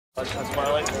On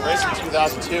Twilight, the race in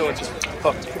 2002, and just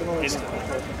hooked instantly.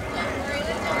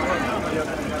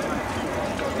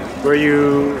 Were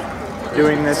you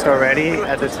doing this already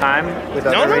at the time with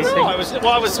other racing? No.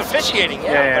 I was officiating,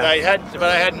 yeah. But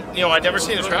I hadn't, I'd never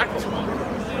seen the track before.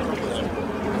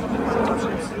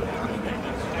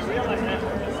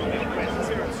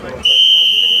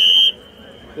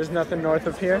 There's nothing north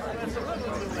of here?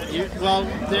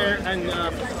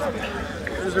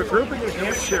 There's a group in New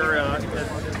Hampshire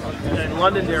in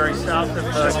Londonderry, south of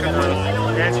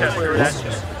Manchester,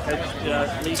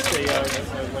 that leased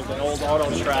an old auto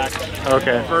track.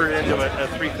 Okay. Converted into a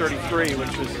 333,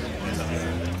 which was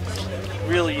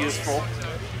really useful.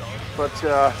 But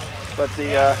the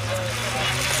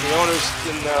owners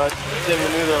didn't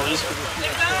renew their lease for the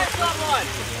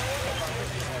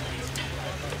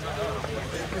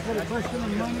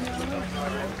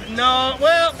No,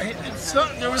 well,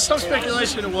 there was some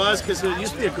speculation it was because it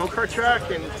used to be a go-kart track,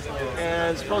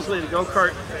 and supposedly the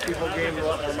go-kart people gained a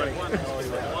lot more money.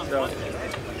 So,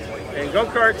 and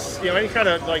go-karts, any kind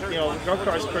of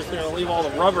go-karts, of course, they're going to leave all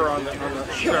the rubber on the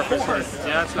surface.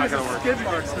 Yeah, that's not going to work. Skid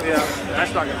marks. Yeah,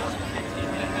 that's not going to work.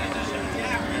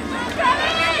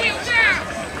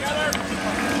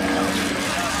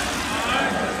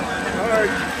 All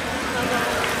right.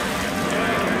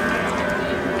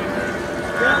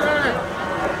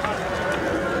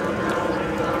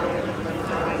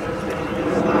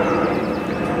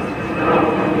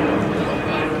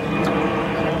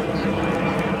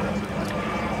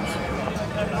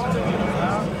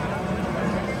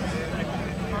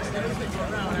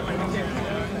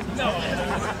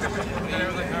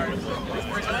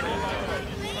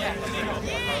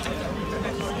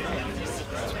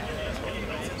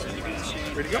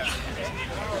 Ready to go?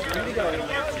 Ready to go.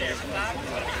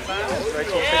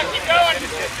 Yeah, keep going.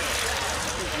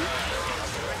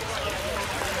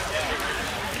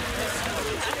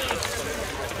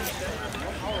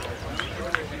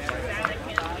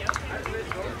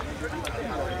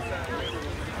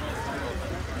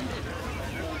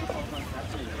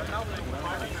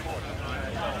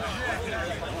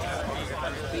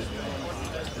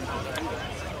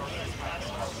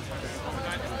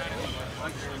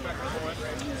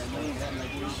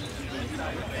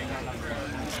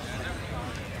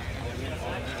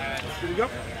 Here we go.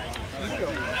 Let's go.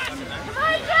 Come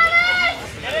on, get it!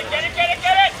 Get it, get it, get it,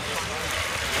 get it!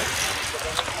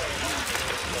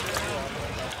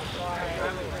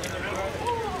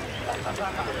 I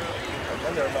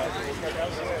wonder about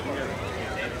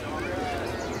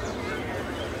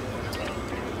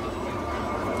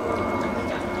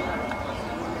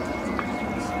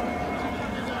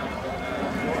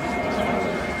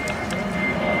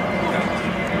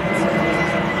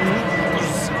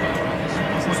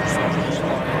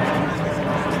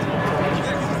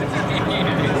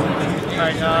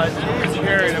it's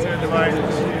carried. I'm going to divide it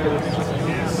into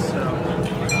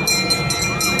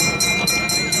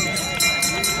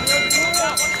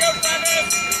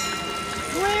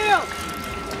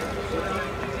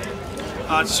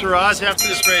Shiraz, after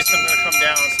this race, I'm going to come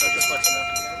down, so just let you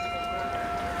know.